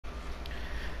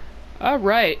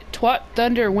Alright, Twat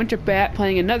Thunder Winterbat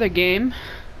playing another game.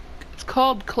 It's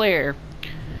called Claire.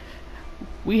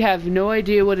 We have no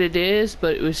idea what it is,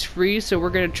 but it was free, so we're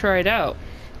gonna try it out.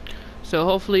 So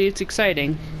hopefully it's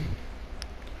exciting.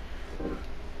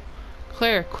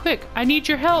 Claire, quick, I need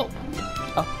your help.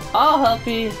 I'll help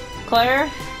you,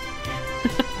 Claire.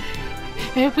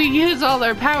 If we use all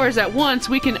our powers at once,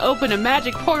 we can open a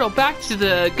magic portal back to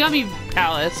the Gummy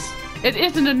Palace. It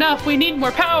isn't enough, we need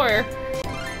more power.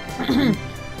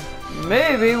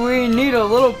 Maybe we need a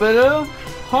little bit of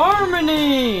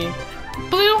harmony.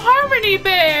 Blue Harmony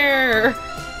Bear!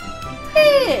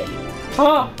 Hey!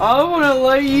 Huh, I want to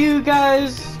let you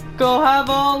guys go have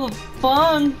all the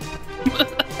fun.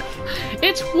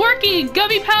 It's working!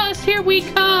 Gummy Palace, here we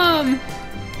come!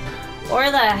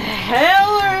 Where the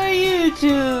hell are you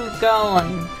two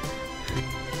going?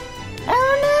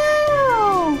 Oh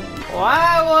no!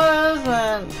 Why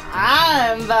wasn't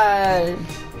I invited?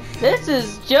 This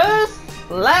is just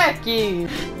like you.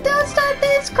 Don't start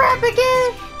this crap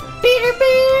again, Peter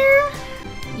Bear.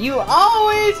 You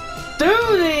always do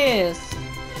this.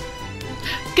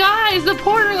 Guys, the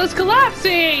portal is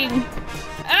collapsing!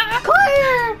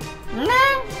 Claire!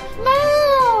 No!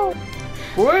 No!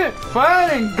 Quit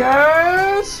fighting,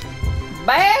 guys!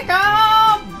 Back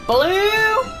off,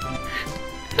 Blue!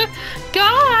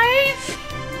 Guys!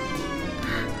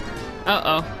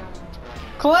 Uh-oh.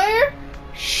 Claire,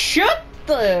 shut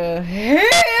the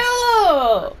hell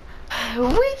up!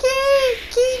 We can't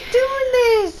keep doing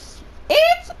this!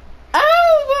 It's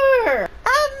over!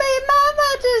 I made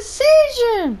my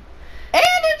decision! And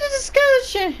a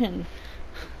discussion!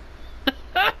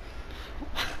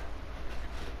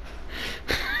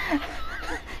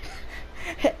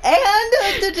 And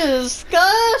the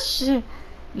discussion.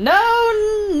 No,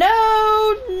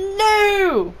 no,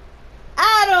 no.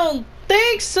 I don't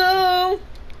think so.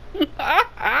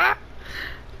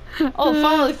 Oh,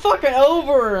 finally, fucking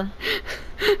over.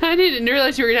 I didn't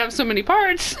realize you were gonna have so many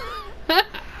parts. I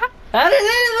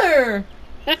didn't either.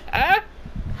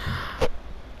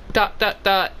 Dot, dot,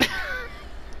 dot.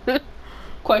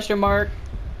 Question mark.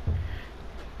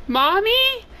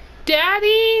 Mommy?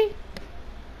 Daddy?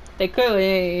 They clearly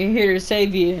ain't here to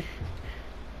save you.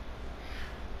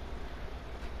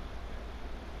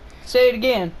 Say it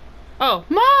again. Oh,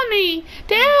 Mommy!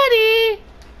 Daddy!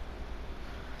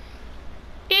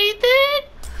 Ethan?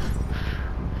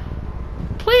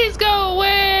 Please go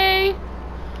away!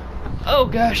 Oh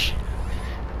gosh.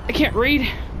 I can't read.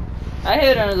 I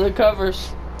hid under the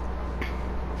covers.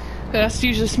 That's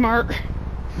usually smart.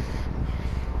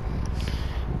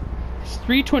 It's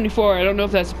 3:24. I don't know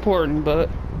if that's important, but...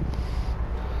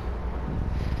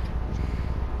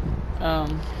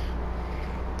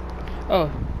 Oh.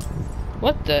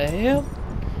 What the hell?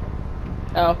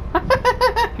 Oh.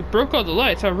 You broke all the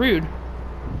lights. How rude.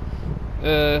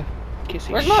 Can't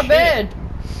see Where's my shit. bed?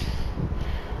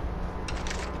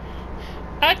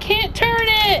 I can't turn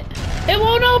it! It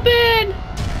won't open!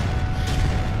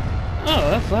 Oh,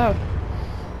 that's loud.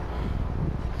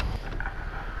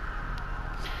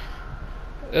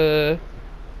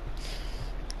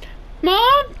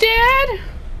 Mom? Dad?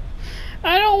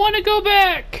 I don't want to go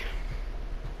back.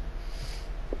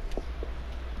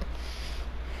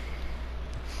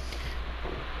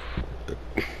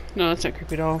 No, that's not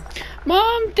creepy at all.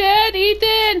 Mom, Dad,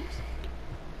 Ethan!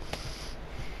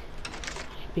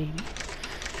 Hey, baby.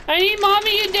 I need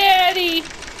Mommy and Daddy!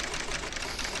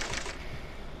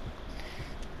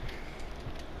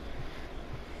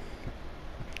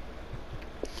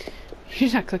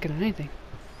 She's not clicking on anything.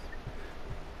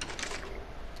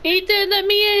 Ethan, let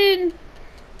me in!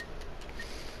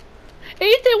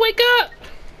 Ethan, wake up!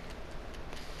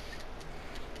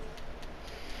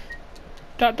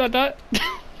 Dot, dot, dot.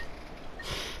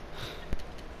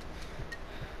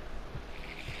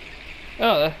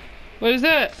 Oh, what is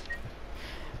that?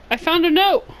 I found a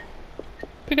note!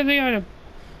 Pick up the item.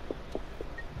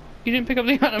 You didn't pick up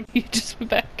the item, you just went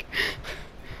back.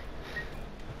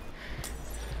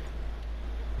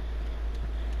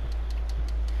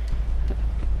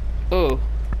 Oh,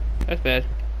 that's bad.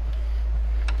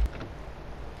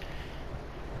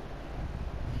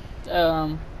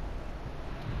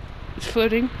 It's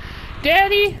floating.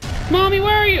 Daddy! Mommy,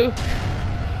 where are you?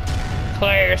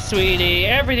 Claire, sweetie,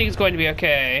 everything's going to be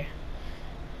okay.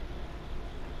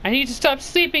 I need to stop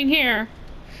sleeping here.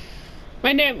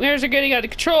 My nightmares are getting out of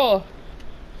control.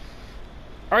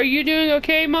 Are you doing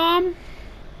okay, Mom?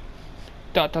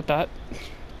 Dot, dot, dot.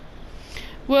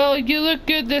 Well, you look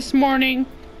good this morning.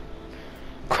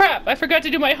 Crap, I forgot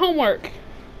to do my homework.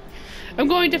 I'm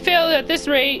going to fail at this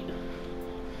rate.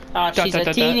 She's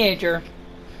a teenager.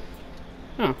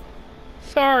 Oh.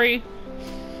 Sorry.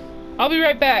 I'll be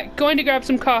right back. Going to grab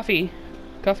some coffee.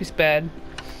 Coffee's bad.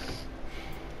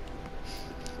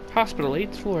 Hospital,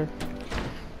 8th floor.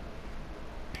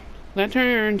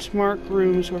 Lanterns mark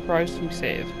rooms where prizes to be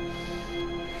saved.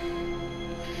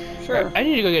 Sure. I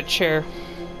need to go get a chair.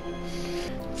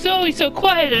 It's always so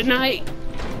quiet at night.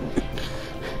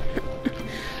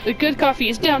 The good coffee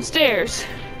is downstairs.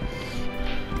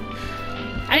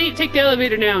 I need to take the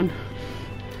elevator down.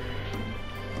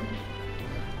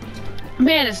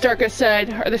 Man, it's dark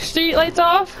outside. Are the street lights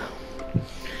off?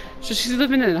 So she's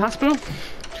living in the hospital?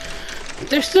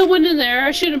 There's still one in there.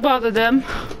 I shouldn't bother them.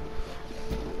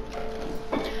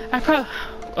 I found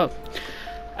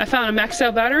a maxed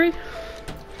out battery.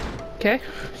 Okay,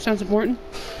 sounds important.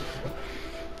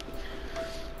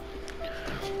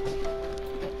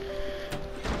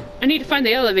 I need to find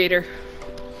the elevator.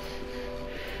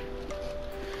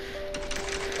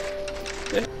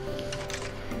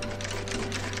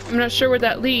 I'm not sure where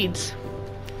that leads.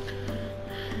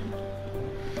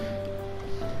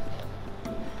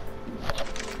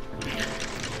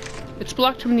 It's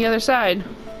blocked from the other side.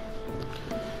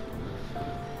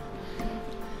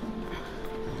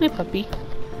 Hi, puppy.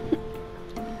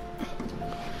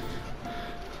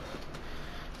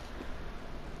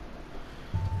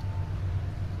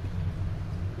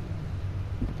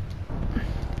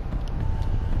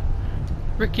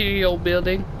 Rickety old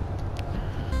building.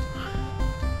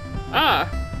 Ah!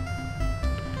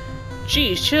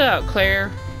 Jeez, chill out, Claire.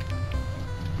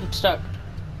 I'm stuck.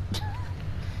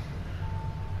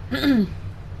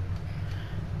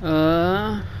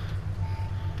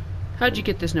 How'd you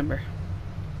get this number?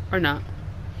 Or not?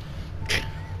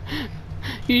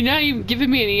 You're not even giving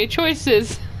me any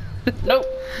choices. Nope.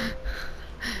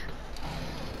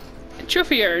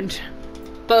 Trophy earned.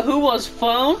 But who was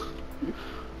phone?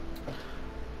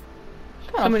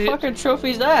 What kind of fucking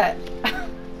trophy's that?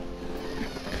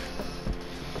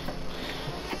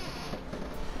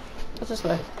 What's this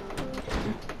way?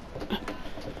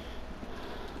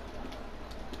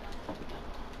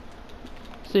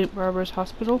 St. Barbara's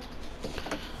Hospital.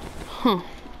 Huh.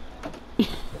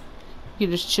 You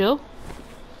just chill?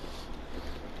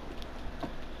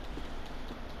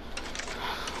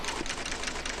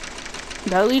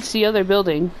 That leads to the other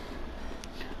building.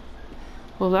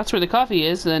 Well, that's where the coffee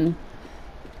is, then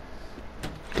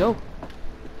go.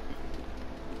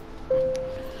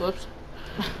 Whoops.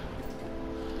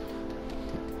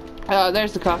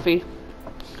 There's the coffee.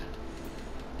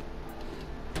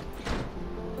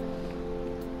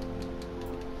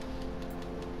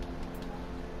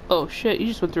 Oh shit, you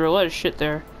just went through a lot of shit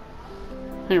there.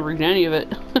 I didn't read any of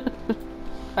it.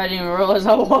 I didn't even realize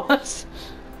I was.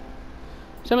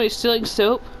 Somebody's stealing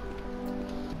soap?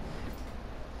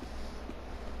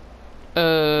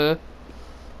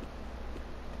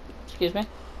 Excuse me?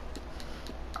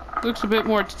 Looks a bit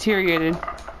more deteriorated.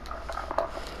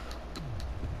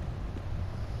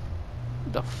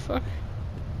 What the fuck?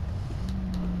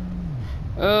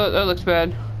 Oh, that looks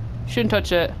bad. Shouldn't touch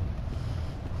that.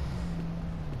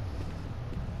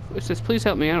 It says, please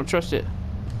help me, I don't trust it.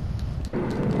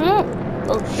 Ah!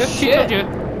 Oh Yep, she shit! told you.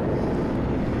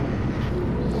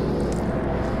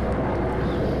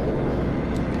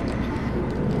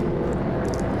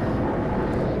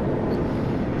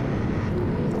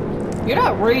 You're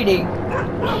not reading.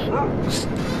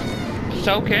 It's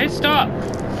okay, stop.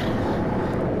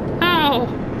 Ow!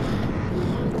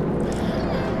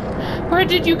 Where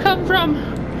did you come from?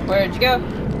 Where'd you go?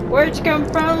 Where'd you come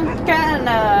from?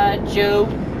 Kinda, Joe.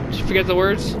 Did you forget the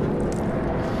words?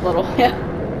 Little, yeah.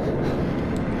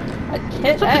 I can't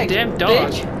It's like a damn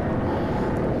dog. Bitch.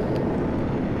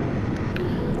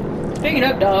 Speaking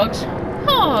of dogs.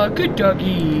 Oh, good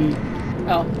doggy.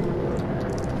 Oh,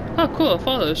 Oh, cool, it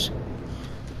follows.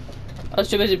 I was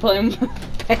too busy playing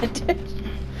with Bandit.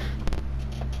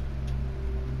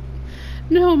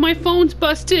 No, my phone's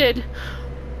busted.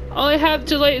 All I have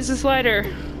to light is this lighter.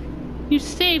 You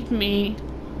saved me.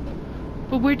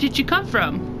 But where did you come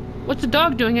from? What's a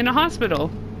dog doing in a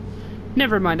hospital?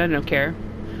 Never mind, I don't care.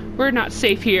 We're not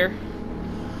safe here.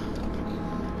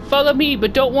 Follow me,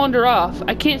 but don't wander off.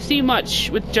 I can't see much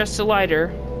with just a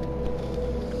lighter.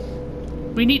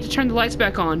 We need to turn the lights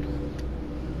back on.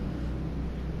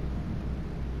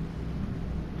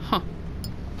 Huh.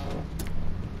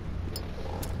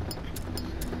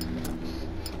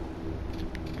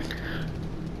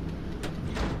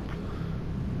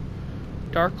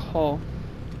 Dark hall.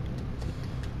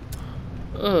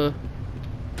 Ugh.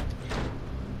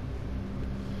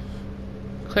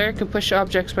 Claire can push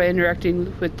objects by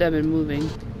interacting with them and moving.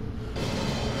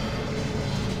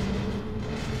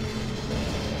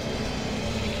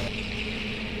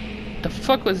 The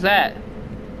fuck was that?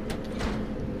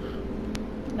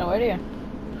 No idea.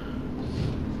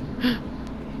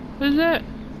 What is that?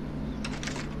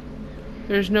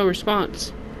 There's no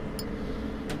response.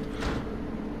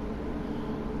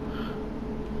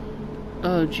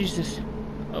 Oh, Jesus.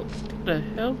 Oh, what the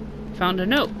hell? Found a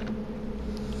note.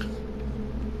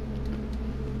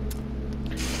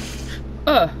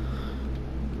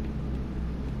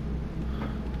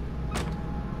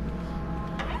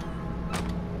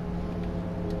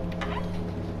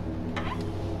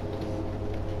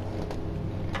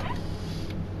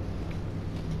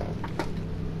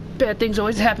 Bad things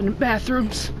always happen in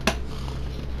bathrooms.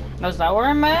 Is that where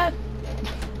I'm at?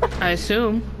 I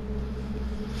assume.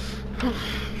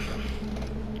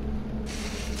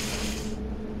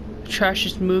 Trash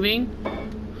is moving.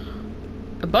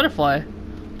 A butterfly?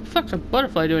 What the fuck's a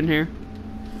butterfly doing here?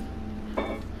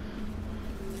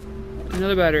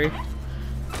 Another battery.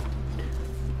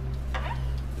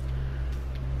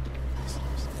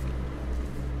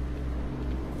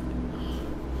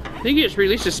 I think you just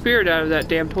released a spirit out of that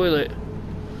damn toilet.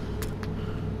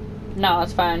 No,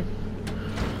 it's fine.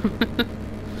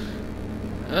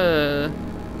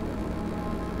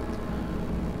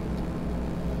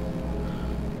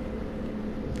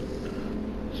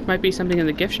 This might be something in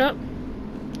the gift shop.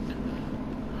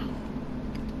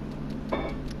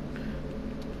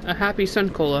 A happy sun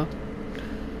cola.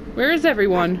 Where is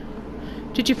everyone?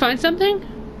 Did you find something?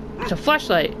 It's a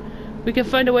flashlight. We can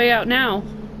find a way out now.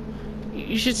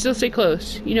 You should still stay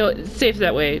close. You know, it's safe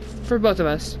that way. For both of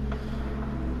us.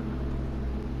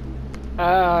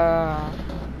 God,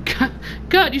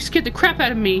 you scared the crap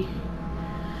out of me.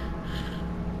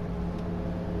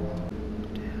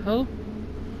 What the hell?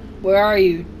 Where are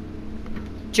you?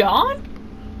 John?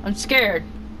 I'm scared.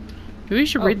 Maybe we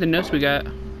should read the notes we got.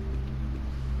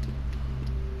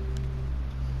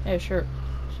 Yeah, sure.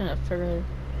 Shouldn't have figured it.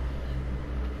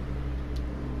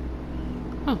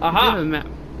 Oh, Aha! we have a map.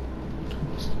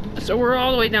 So we're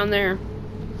all the way down there.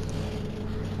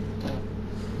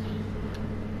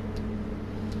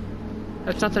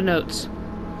 That's not the notes.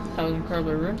 That was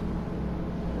incredibly rude.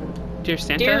 Dear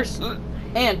Santa? Dear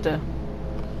Santa,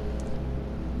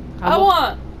 I will-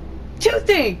 want 2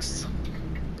 things.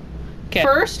 'Kay.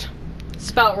 First,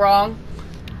 spelt wrong.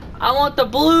 I want the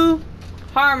blue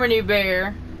Harmony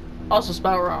Bear, also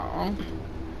spelled wrong.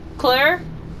 Claire,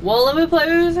 well, let me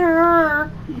play with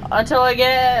her until I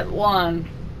get one.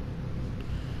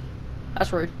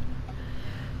 That's rude.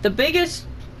 The biggest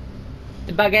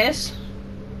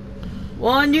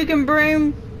one you can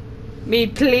bring me,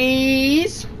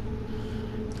 please.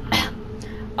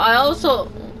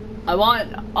 I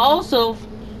want also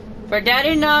for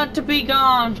Daddy not to be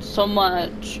gone so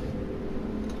much.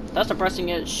 That's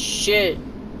depressing as shit.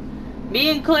 Me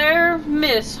and Claire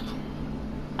miss.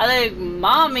 I think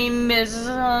Mommy misses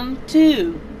him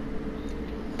too.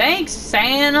 Thanks,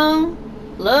 Santa.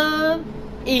 Love,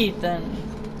 Ethan.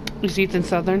 Is Ethan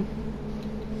Southern?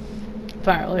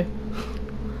 Apparently.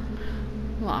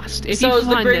 Lost. If So you is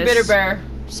the find Great this, Bitter Bear.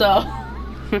 So.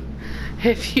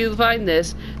 If you find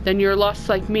this, then you're lost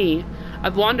like me.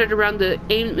 I've wandered around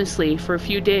aimlessly for a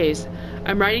few days.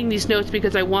 I'm writing these notes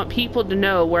because I want people to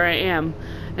know where I am,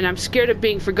 and I'm scared of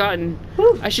being forgotten.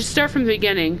 Whew. I should start from the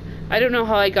beginning. I don't know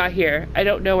how I got here. I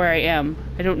don't know where I am.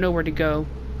 I don't know where to go.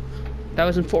 That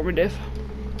was informative.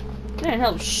 Didn't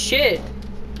help shit.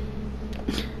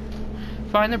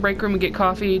 Find the break room and get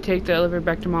coffee. Take the elevator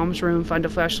back to Mom's room. Find a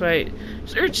flashlight.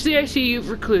 Search the ICU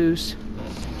for clues.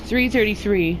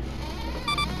 333.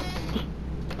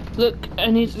 Look, I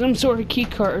need some sort of key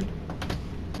card.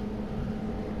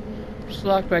 It's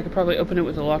locked, but I could probably open it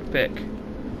with a lockpick.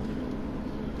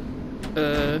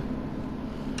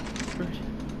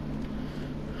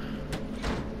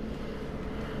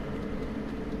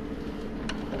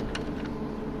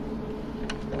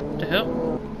 What the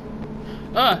hell?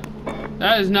 Ah!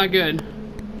 That is not good.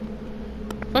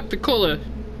 Fuck the cola.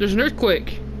 There's an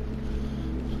earthquake.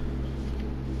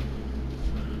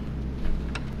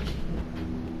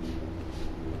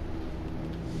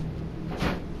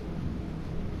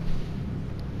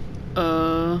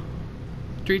 Uh,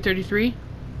 333?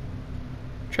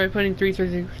 Try putting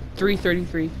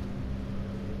 333.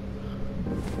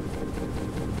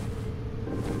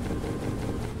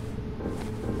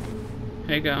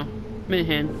 There you go. Minute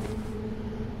hand.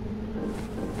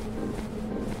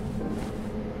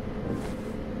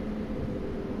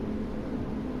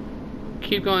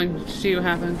 Keep going, see what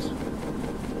happens.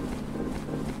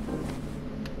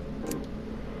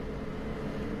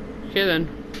 Okay then.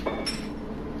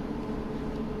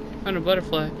 Found a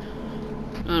butterfly.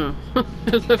 I don't know.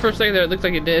 The first thing there, it looked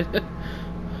like it did.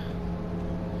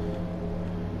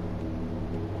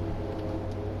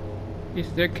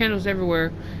 There are candles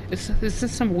everywhere. Is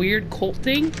this some weird cult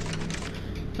thing?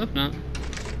 Hope not.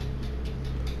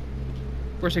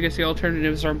 Of course, I guess the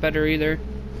alternatives aren't better either.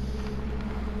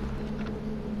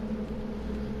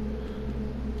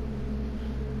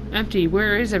 Empty.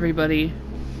 Where is everybody?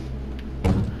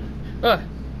 Ugh.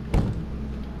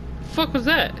 Fuck was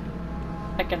that?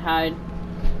 I can hide.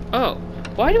 Oh.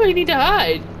 Why do I need to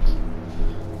hide?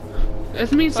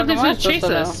 That means something's gonna chase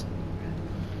us.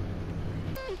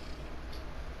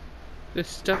 This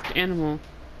stuffed animal.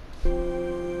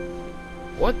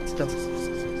 What the?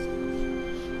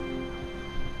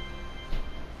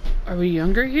 Are we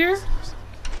younger here?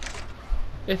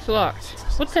 It's locked.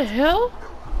 What the hell?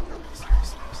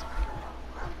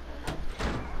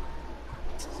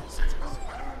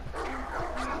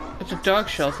 It's a dog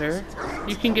shelter.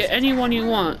 You can get anyone you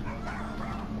want.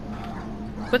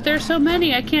 But there's so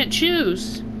many, I can't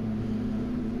choose.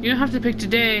 You don't have to pick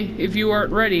today if you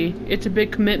aren't ready. It's a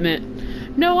big commitment.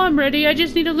 No, I'm ready. I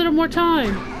just need a little more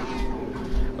time.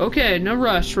 Okay, no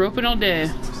rush. We're open all day.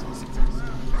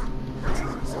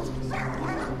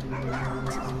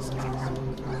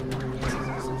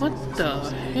 What the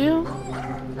hell?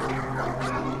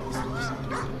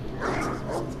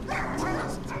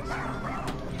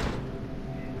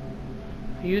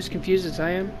 Are you as confused as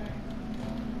I am?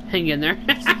 Hang in there.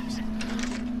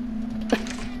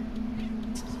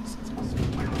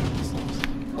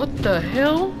 What the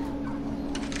hell?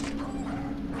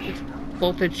 It's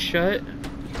bolted shut.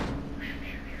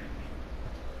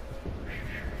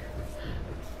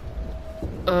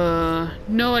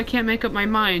 No, I can't make up my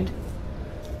mind.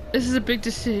 This is a big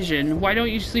decision. Why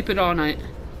don't you sleep it all night?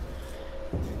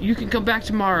 You can come back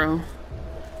tomorrow.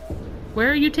 Where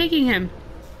are you taking him?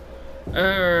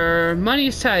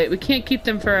 Money's tight. We can't keep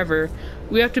them forever.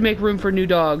 We have to make room for new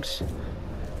dogs.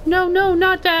 No, no,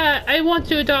 not that. I want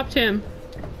to adopt him.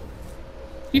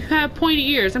 You have pointy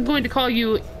ears. I'm going to call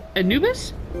you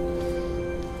Anubis?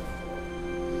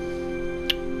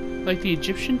 Like the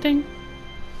Egyptian thing?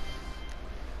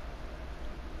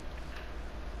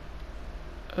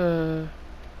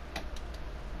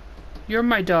 You're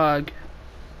my dog.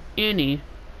 Annie.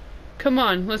 Come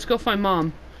on, let's go find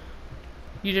Mom.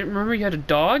 You didn't remember you had a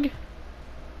dog?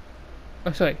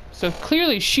 Oh, sorry. So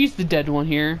clearly she's the dead one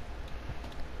here.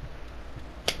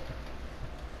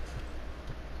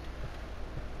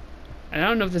 And I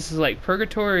don't know if this is like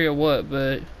purgatory or what,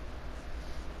 but...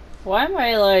 Why am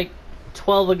I like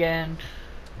 12 again?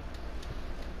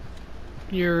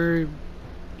 You're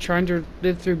trying to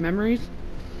live through memories?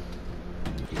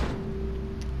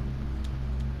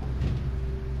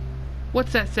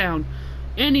 What's that sound?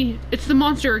 Annie, it's the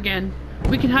monster again.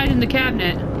 We can hide in the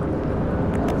cabinet.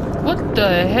 What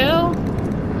the hell?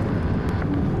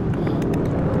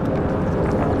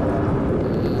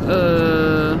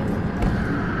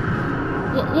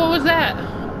 What was that?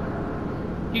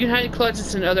 You can hide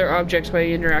closets and other objects by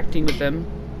interacting with them.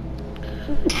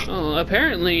 Oh,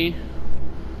 apparently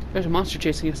there's a monster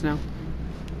chasing us now.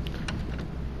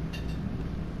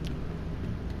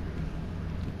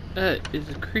 That is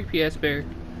a creepy ass bear.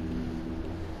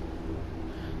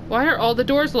 Why are all the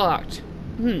doors locked?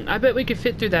 I bet we could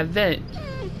fit through that vent.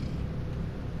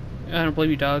 I don't blame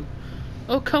you, dog.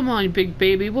 Oh, come on, big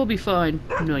baby. We'll be fine.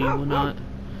 No, you will not.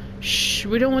 Shh,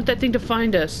 we don't want that thing to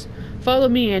find us. Follow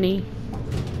me, Annie.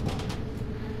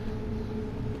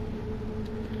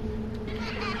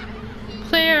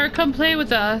 Claire, come play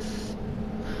with us.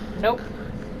 Nope.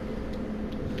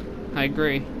 I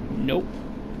agree. Nope.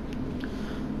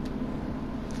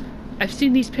 I've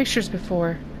seen these pictures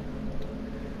before.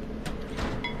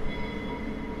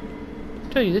 I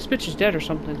tell you, this bitch is dead or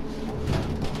something.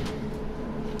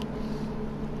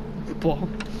 Ball.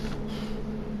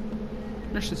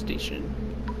 Nurse's station.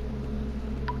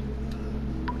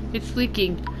 It's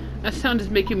leaking. That sound is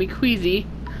making me queasy.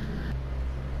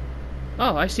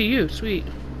 Oh, I see you. Sweet.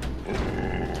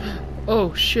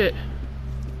 Oh, shit.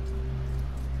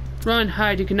 Run,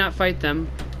 hide. You cannot fight them.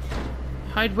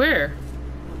 Hide where?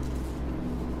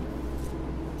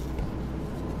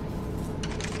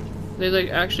 They like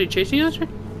actually chasing us?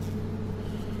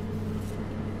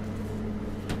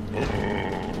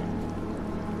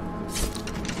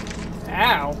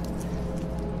 Ow.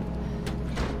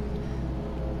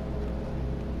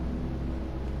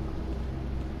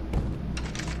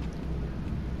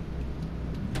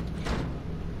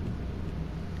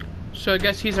 So I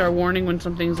guess he's our warning when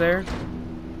something's there.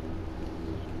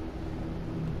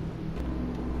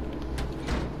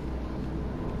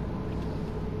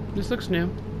 This looks new.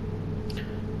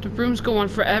 The rooms go on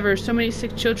forever. So many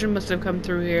sick children must have come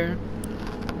through here.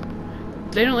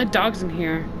 They don't let dogs in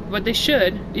here. But they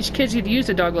should. These kids could use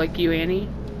a dog like you, Annie.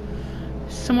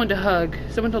 Someone to hug.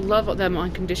 Someone to love them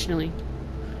unconditionally.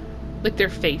 Lick their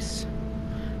face.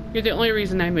 You're the only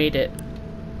reason I made it.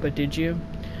 But did you?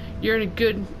 You're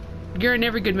in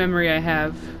every good memory I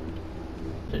have.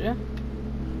 Did you?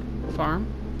 Farm?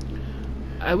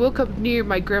 I woke up near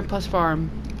my grandpa's farm.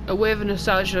 A wave of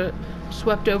nostalgia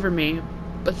swept over me,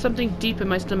 but something deep in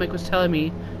my stomach was telling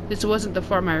me this wasn't the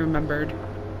farm I remembered.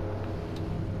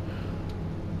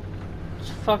 It's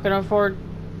fucking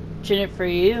unfortunate for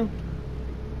you.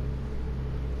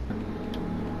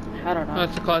 I don't know. Oh,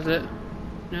 that's the closet.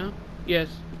 No? Yes.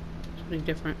 Something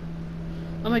different.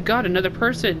 Oh my god, another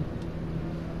person!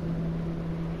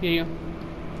 Here you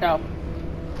go. Oh.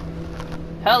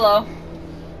 Hello.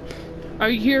 Are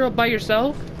you here all by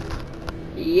yourself?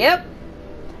 Yep.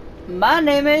 My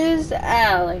name is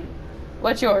Allie.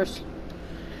 What's yours?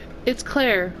 It's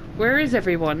Claire. Where is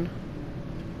everyone?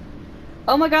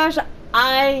 Oh my gosh,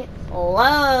 I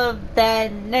love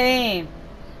that name.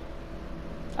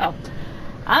 Oh.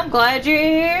 I'm glad you're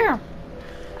here.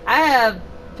 I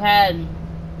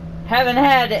haven't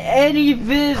had any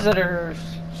visitors.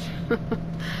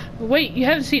 Wait, you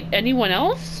haven't seen anyone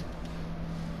else?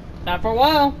 Not for a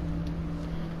while.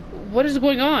 What is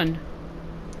going on?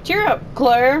 Cheer up,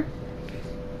 Claire.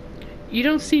 You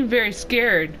don't seem very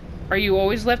scared. Are you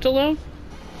always left alone?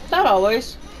 Not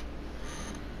always.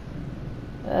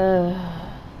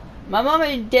 My mom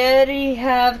and daddy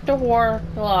have to work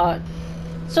a lot,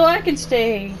 so I can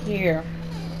stay here.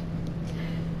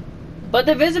 But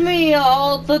they visit me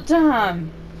all the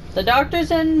time. The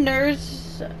doctors and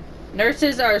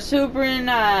nurses are super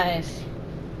nice.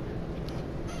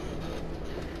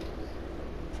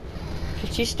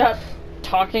 Could you stop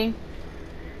talking?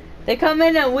 They come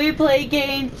in and we play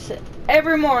games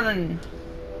every morning.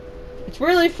 It's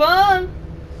really fun,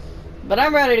 but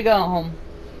I'm ready to go home.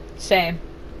 Same.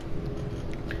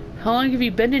 How long have you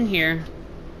been in here?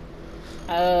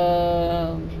 I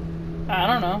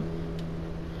don't know.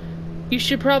 You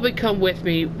should probably come with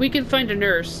me. We can find a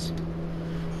nurse.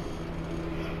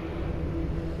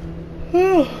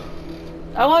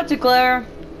 I want to, Claire,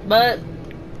 but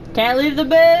can't leave the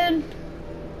bed.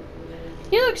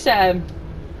 You look sad.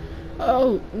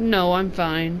 Oh, no, I'm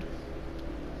fine.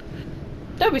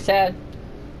 Don't be sad.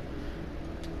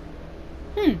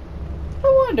 I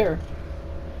wonder.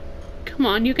 Come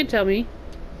on, you can tell me.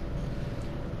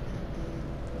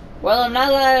 Well, I'm not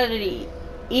allowed to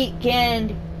eat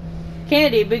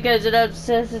candy because it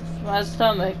upsets my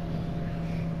stomach.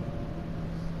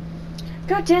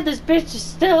 God damn, this bitch is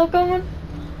still going.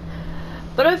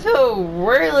 But I feel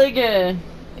really good.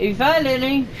 If you find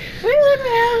any, will you let me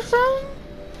have some?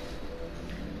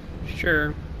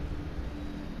 Sure.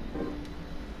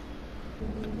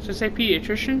 Does it say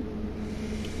pediatrician?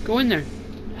 Go in there.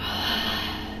 Ah!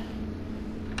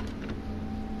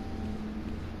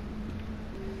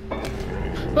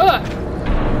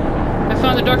 I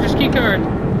found the doctor's key card.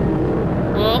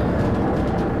 Well.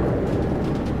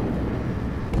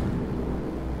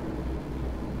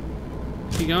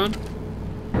 Is he gone?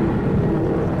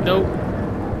 Nope.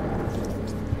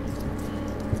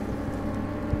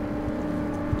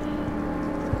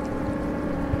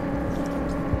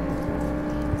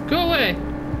 Go away!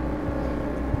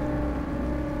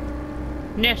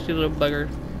 Nasty little bugger. Where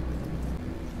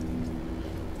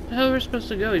the hell are we supposed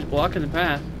to go? He's blocking the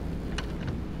path.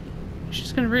 He's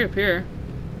just gonna reappear.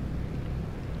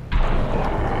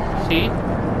 See?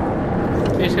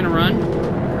 He's gonna run.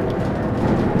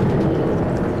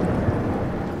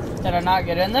 Did I not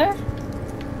get in there?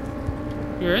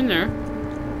 You're in there.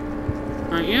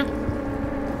 Aren't you?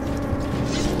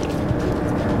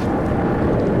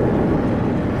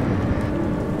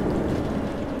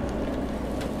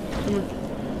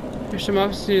 There's some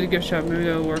offices near the gift shop. Maybe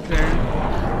they'll work there.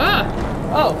 Ah!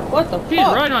 Oh, what the He's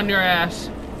fuck? right on your ass.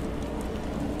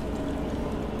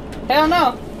 Hell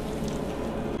no.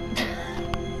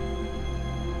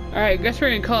 Alright, I guess we're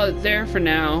gonna call it there for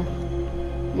now.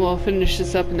 We'll finish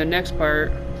this up in the next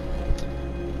part.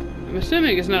 I'm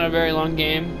assuming it's not a very long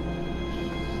game.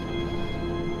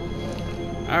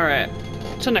 Alright,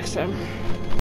 till next time.